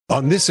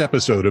On this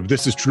episode of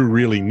This Is True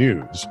Really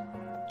News,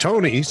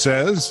 Tony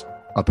says,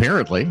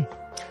 apparently.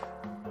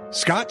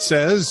 Scott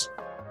says,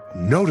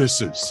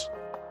 notices.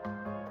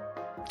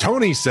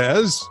 Tony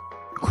says,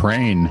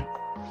 Crane.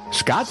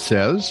 Scott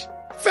says,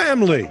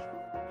 family.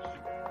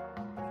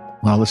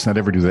 Well, let's not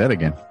ever do that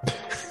again.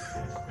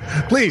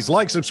 Please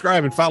like,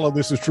 subscribe, and follow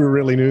This Is True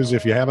Really News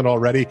if you haven't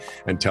already,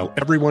 and tell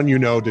everyone you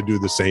know to do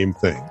the same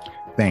thing.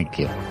 Thank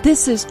you.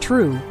 This is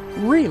True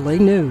Really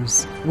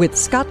News with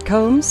Scott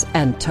Combs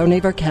and Tony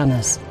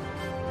Vercanis.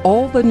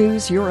 All the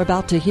news you're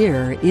about to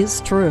hear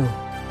is true,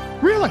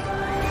 Really?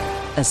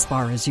 as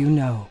far as you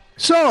know.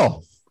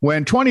 So,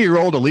 when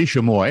 20-year-old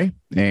Alicia Moy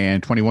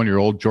and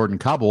 21-year-old Jordan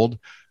Cobbold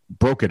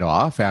broke it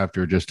off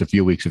after just a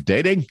few weeks of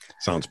dating,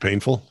 Sounds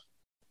painful.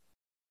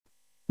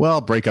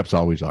 well, breakups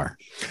always are.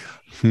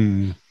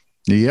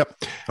 Yep.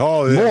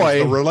 Oh, it was Boy.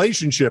 the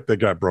relationship that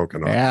got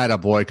broken off.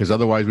 Attaboy, because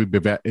otherwise we'd be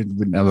back.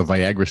 Now the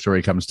Viagra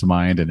story comes to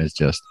mind, and it's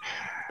just...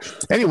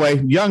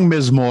 Anyway, young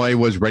Ms. Moy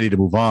was ready to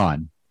move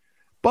on.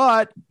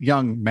 But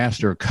young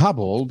Master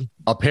Cobbold,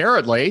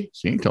 apparently,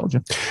 see, told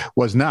you,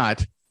 was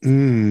not.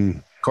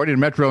 According to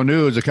Metro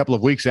News, a couple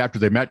of weeks after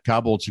they met,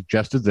 Cobbold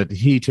suggested that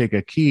he take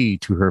a key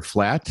to her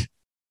flat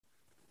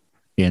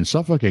in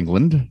Suffolk,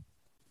 England,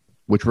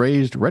 which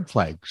raised red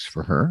flags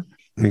for her.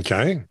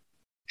 Okay.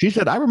 She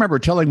said, I remember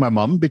telling my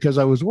mom because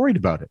I was worried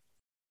about it.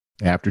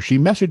 After she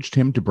messaged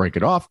him to break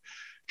it off,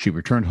 she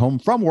returned home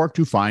from work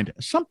to find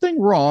something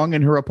wrong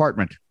in her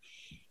apartment.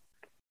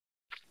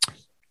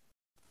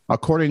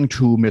 According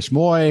to Miss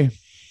Moy,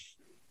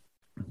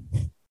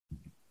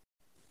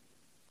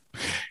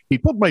 he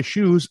pulled my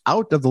shoes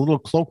out of the little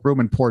cloakroom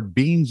and poured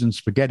beans and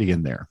spaghetti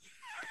in there.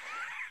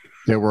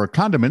 There were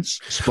condiments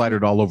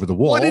splattered all over the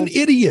wall. What an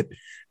idiot.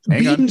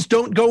 Hang on. Beans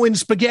don't go in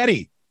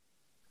spaghetti.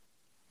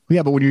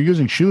 Yeah, but when you're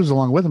using shoes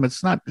along with them,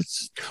 it's not.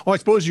 Oh, I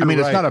suppose you're right.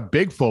 It's not a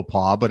big faux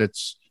pas, but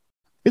it's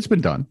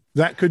been done.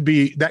 That could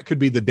be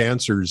the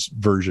dancer's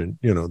version.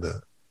 You know,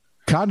 the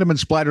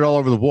Condiments splattered all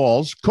over the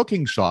walls.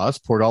 Cooking sauce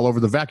poured all over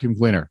the vacuum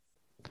cleaner.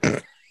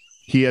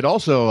 He had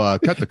also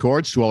cut the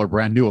cords to all her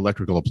brand new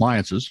electrical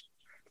appliances.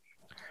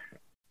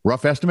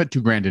 Rough estimate,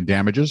 $2,000 in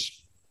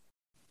damages.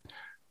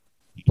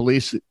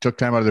 Police took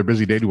time out of their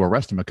busy day to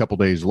arrest him. A couple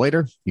days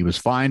later, he was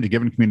fined,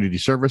 given community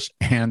service,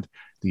 and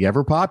the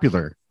ever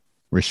popular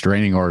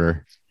restraining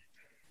order.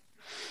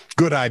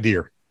 good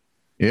idea.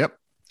 Yep.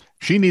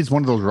 She needs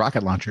one of those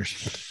rocket launchers.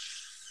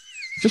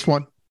 Just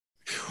one.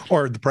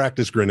 Or the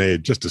practice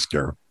grenade, just to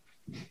scare him.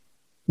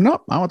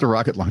 Nope. I want the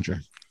rocket launcher.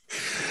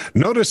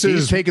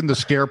 Notices He's taking the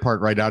scare part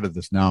right out of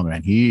this now,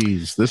 man.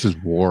 This is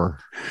war.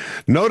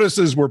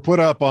 Notices were put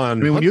up on.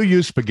 I mean, when you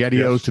use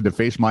SpaghettiOs Yes. to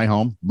deface my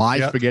home,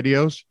 Yep.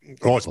 SpaghettiOs.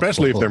 Oh,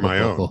 especially if they're my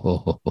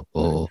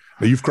own.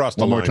 You've crossed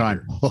the One more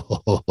line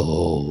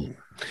time.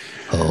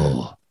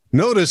 here.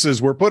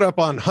 Notices were put up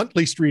on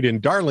Huntley Street in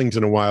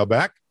Darlington a while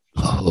back,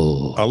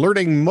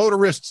 alerting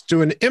motorists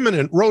to an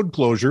imminent road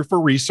closure for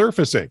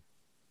resurfacing.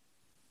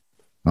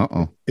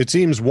 Uh-oh. It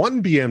seems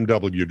one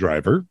BMW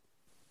driver,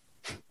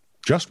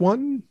 just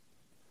one?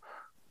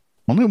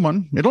 Only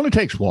one. It only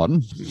takes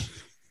one.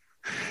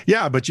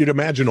 Yeah, but you'd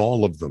imagine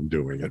all of them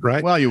doing it,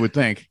 right? Well, you would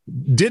think.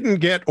 Didn't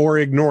get or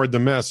ignored the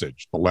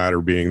message, the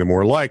latter being the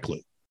more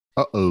likely.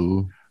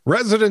 Uh-oh.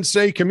 Residents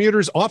say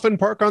commuters often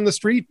park on the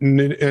street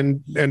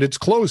and it's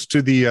close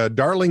to the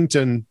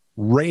Darlington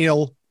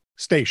rail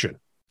station,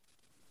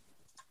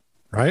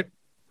 right?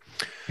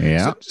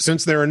 Yeah.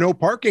 Since there are no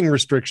parking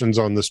restrictions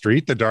on the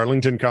street, the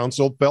Darlington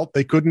Council felt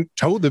they couldn't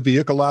tow the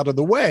vehicle out of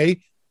the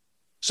way,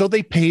 so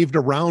they paved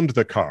around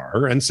the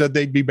car and said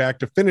they'd be back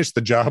to finish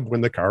the job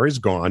when the car is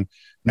gone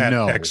at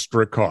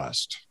extra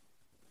cost.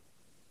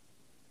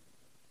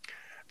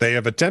 They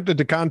have attempted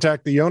to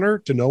contact the owner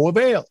to no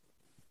avail.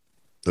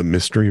 The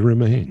mystery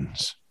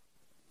remains.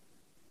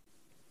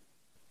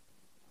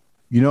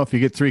 You know, if you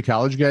get 3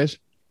 college guys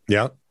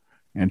Yeah.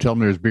 and tell them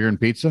there's beer and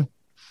pizza,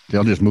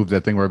 they'll just move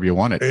that thing wherever you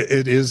want it.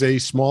 It is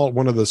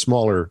one of the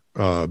smaller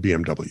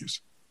BMWs.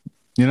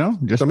 You know?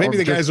 So maybe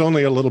the guy's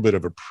only a little bit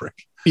of a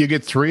prick. You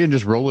get 3 and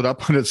just roll it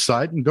up on its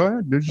side and go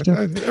ahead.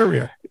 There we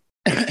are.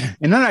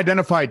 An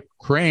unidentified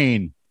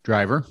crane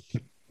driver.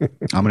 I'm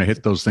going to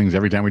hit those things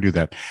every time we do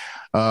that.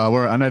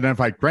 We're an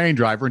unidentified crane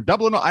driver in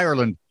Dublin,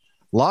 Ireland,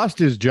 lost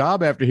his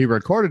job after he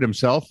recorded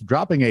himself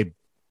dropping a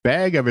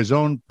bag of his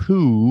own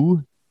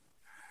poo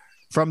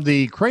from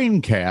the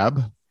crane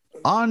cab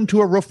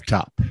onto a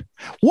rooftop.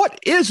 What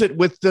is it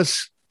with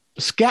this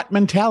scat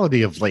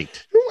mentality of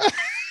late?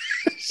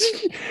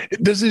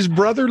 Does his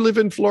brother live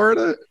in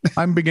Florida?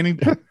 I'm beginning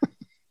to...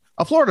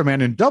 A Florida man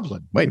in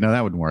Dublin. Wait, no,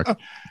 that wouldn't work.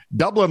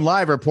 Dublin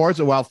Live reports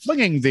that while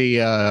flinging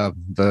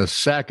the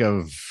sack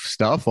of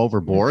stuff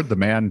overboard, the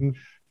man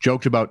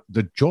joked about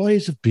the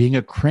joys of being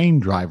a crane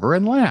driver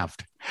and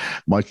laughed,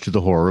 much to the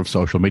horror of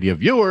social media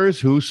viewers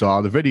who saw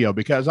the video.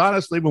 Because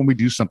honestly, when we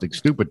do something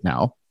stupid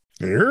now,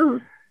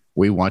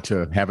 we want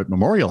to have it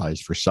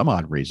memorialized for some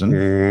odd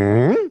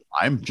reason.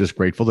 I'm just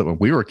grateful that when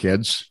we were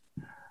kids,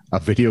 A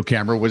video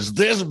camera was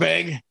this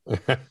big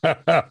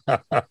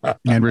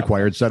and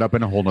required setup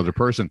in a whole other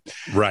person.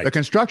 Right. The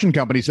construction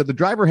company said the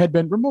driver had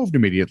been removed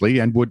immediately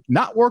and would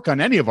not work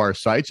on any of our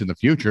sites in the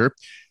future.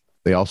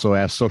 They also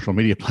asked social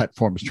media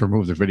platforms to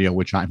remove the video,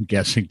 which I'm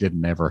guessing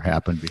didn't ever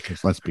happen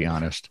because, let's be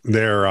honest,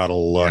 they're out of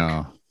luck.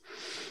 Yeah.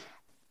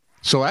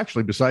 So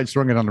actually, besides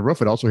throwing it on the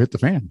roof, it also hit the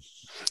fan.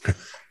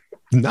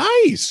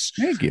 Nice.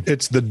 Thank you.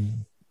 It's the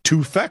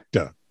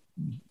Tufecta.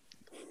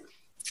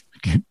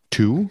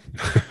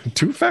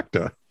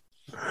 Tufecta.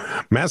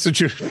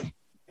 Massachusetts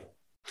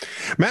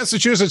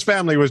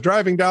family was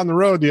driving down the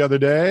road the other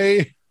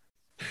day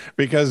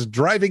because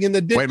driving in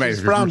the ditch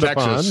is frowned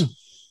upon.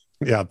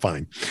 Yeah,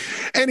 fine.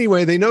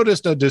 Anyway, they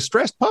noticed a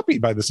distressed puppy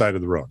by the side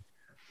of the road.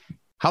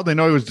 How'd they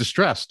know he was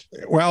distressed?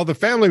 Well, the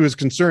family was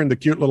concerned the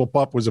cute little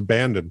pup was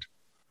abandoned.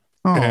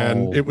 Oh.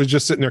 And it was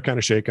just sitting there kind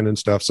of shaking and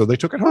stuff. So they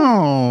took it home.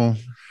 Oh.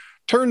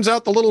 Turns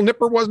out the little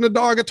nipper wasn't a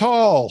dog at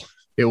all.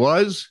 It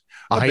was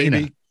a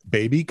hyena.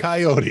 Baby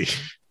coyote.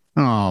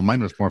 Oh,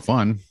 mine was more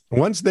fun.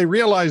 Once they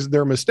realized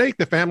their mistake,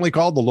 the family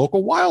called the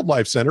local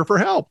wildlife center for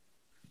help.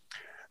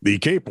 The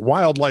Cape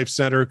Wildlife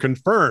Center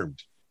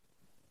confirmed.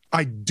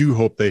 I do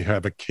hope they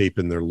have a cape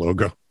in their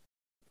logo.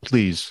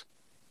 Please.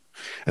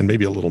 And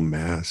maybe a little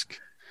mask.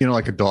 You know,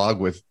 like a dog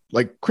with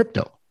like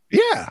crypto.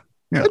 Yeah.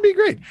 That'd be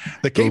great.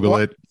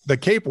 The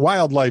Cape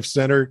Wildlife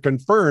Center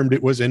confirmed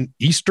it was an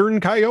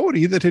eastern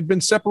coyote that had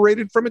been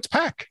separated from its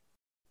pack.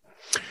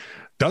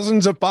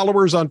 Dozens of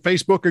followers on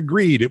Facebook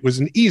agreed it was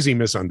an easy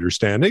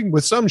misunderstanding,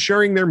 with some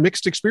sharing their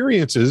mixed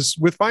experiences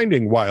with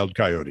finding wild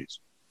coyotes.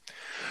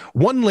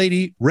 One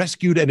lady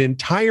rescued an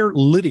entire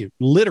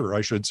litter, I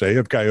should say,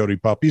 of coyote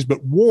puppies,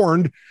 but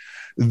warned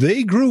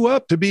they grew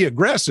up to be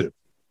aggressive.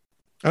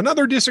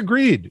 Another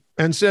disagreed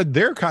and said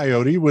their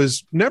coyote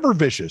was never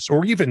vicious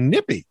or even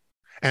nippy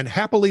and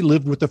happily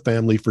lived with the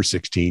family for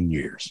 16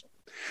 years.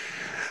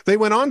 They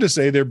went on to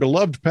say their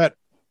beloved pet,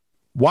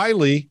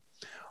 Wiley,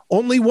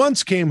 only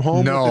once came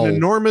home with an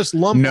enormous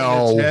lump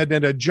on its head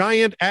and a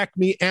giant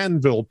Acme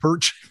anvil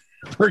perched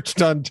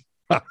on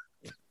top.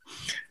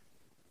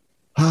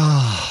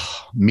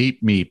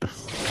 Meep, meep.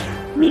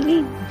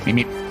 Meep,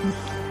 meep.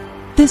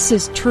 This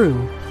is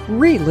true,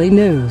 really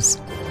news.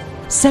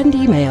 Send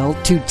email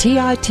to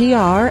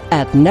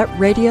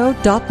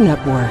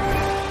TITR@netradio.network.